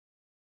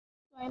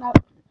einer,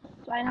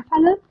 zu einer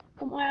Falle,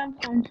 um euren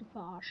Freund zu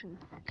verarschen.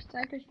 Ich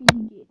zeige euch, wie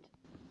die geht.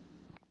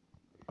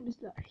 Bis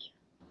gleich.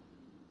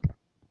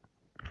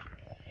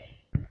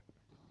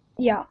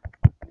 Ja,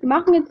 wir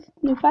machen jetzt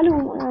eine Falle,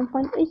 um euren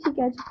Freund richtig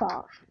geil zu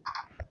verarschen.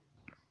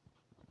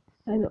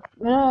 Also,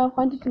 wenn euer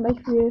Freund dich zum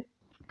Beispiel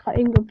gerade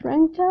eben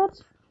geprankt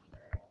hat,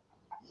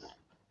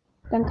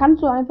 dann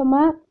kannst du einfach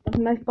mal,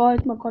 also ich baue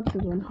jetzt mal kurz so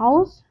ein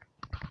Haus.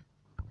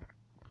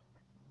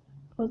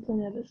 Wo ist denn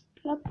der beste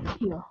Platz?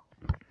 Hier.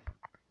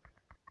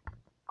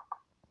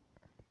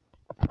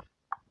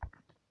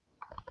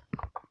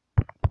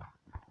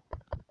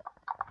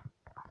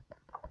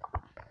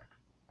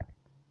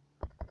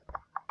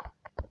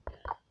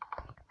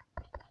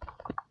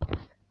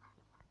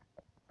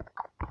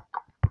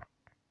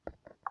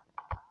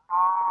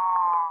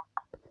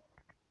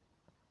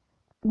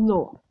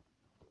 So.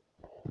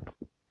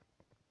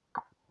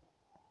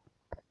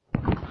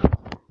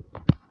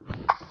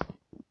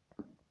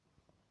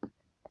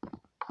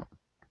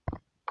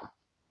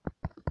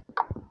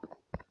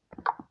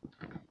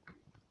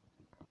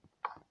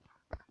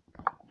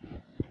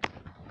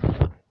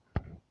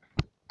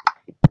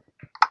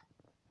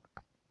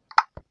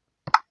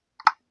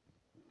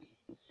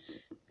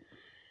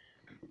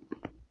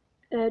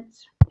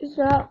 Jetzt ist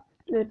da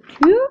eine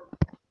Tür.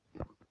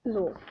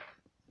 So.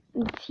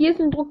 Und hier ist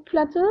eine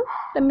Druckplatte,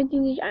 damit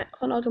die sich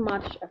von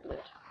automatisch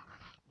öffnet.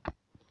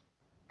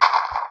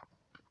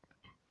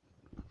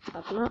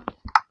 Warte mal.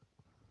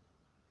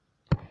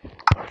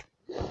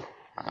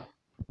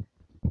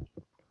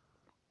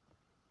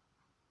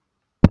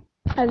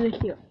 Also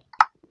hier.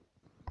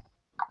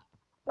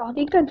 Doch,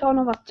 die könnte auch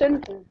noch was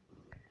zünden.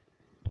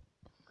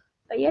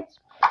 Aber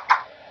jetzt.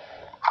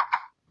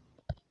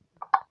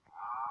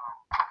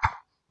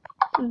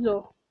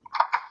 So.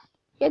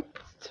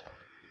 Jetzt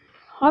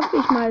hoffe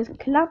ich mal, es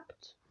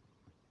klappt.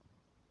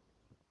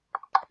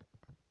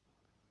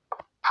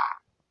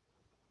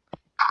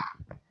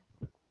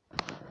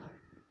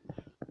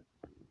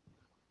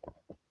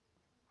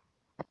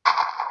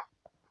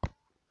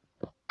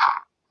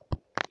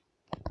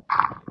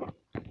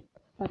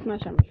 Warte mal,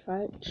 ich habe mich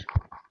falsch.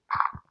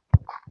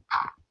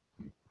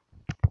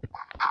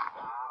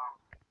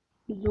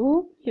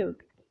 So, hier.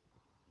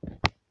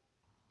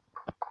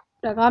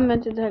 Da graben wir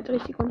uns jetzt halt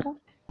richtig runter.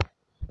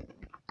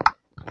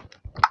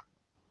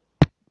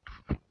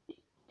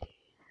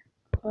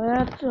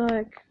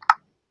 Feuerzeug.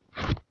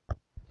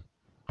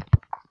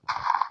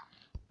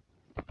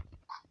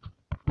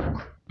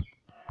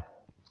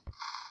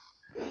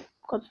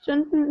 Kurz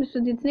zünden. Es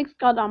wird jetzt nichts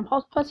gerade am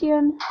Haus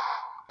passieren.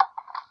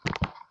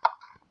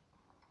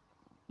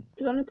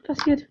 Ist auch nichts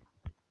passiert.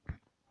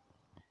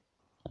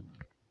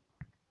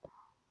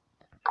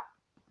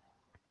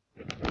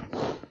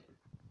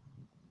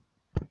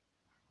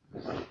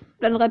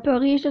 Dann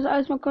repariere ich das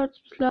alles mal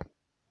kurz.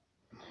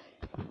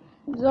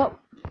 So.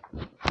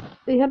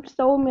 Ich habe es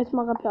da oben jetzt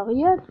mal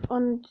repariert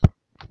und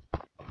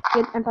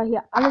jetzt einfach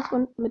hier alles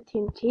unten mit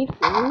TNT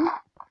füllen.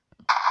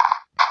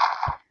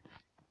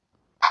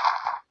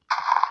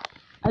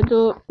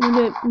 Also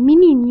eine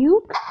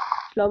Mini-Nuke.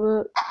 Ich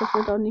glaube, das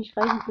wird auch nicht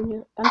reichen für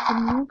eine ganze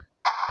Nuke.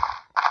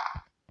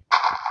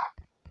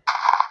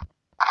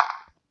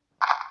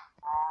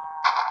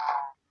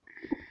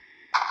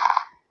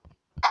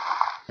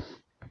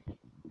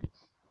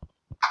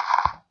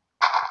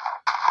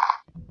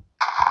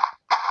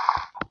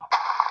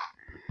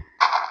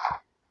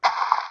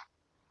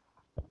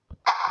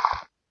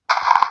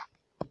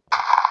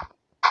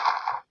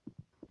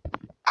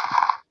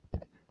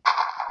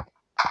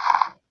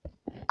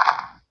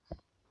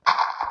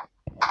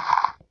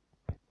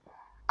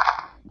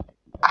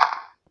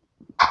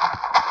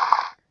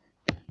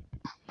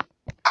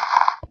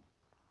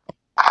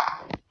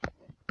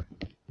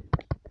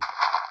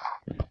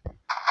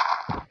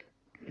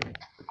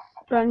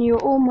 Dann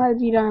hier oben halt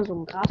wieder so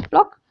ein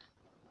Grasblock.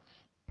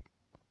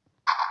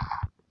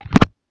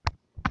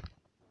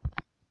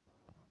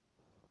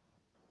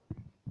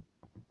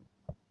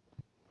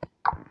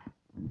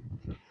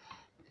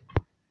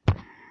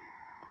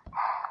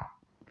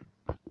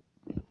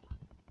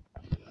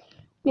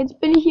 Jetzt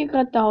bin ich hier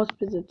gerade der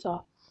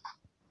Hausbesitzer.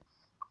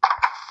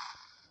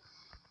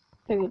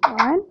 Der geht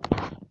rein.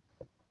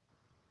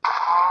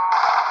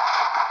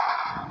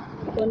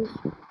 Und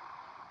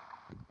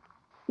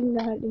fliegen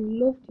da halt in die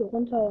Luft hier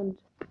runter und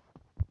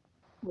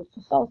wo ist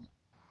das Haus?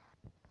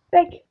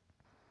 Weg!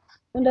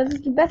 Und das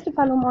ist die beste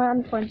Falle, um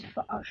euren Freund zu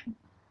verarschen.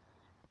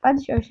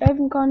 Falls ich euch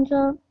helfen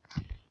konnte,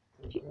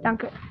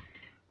 danke.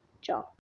 Ciao.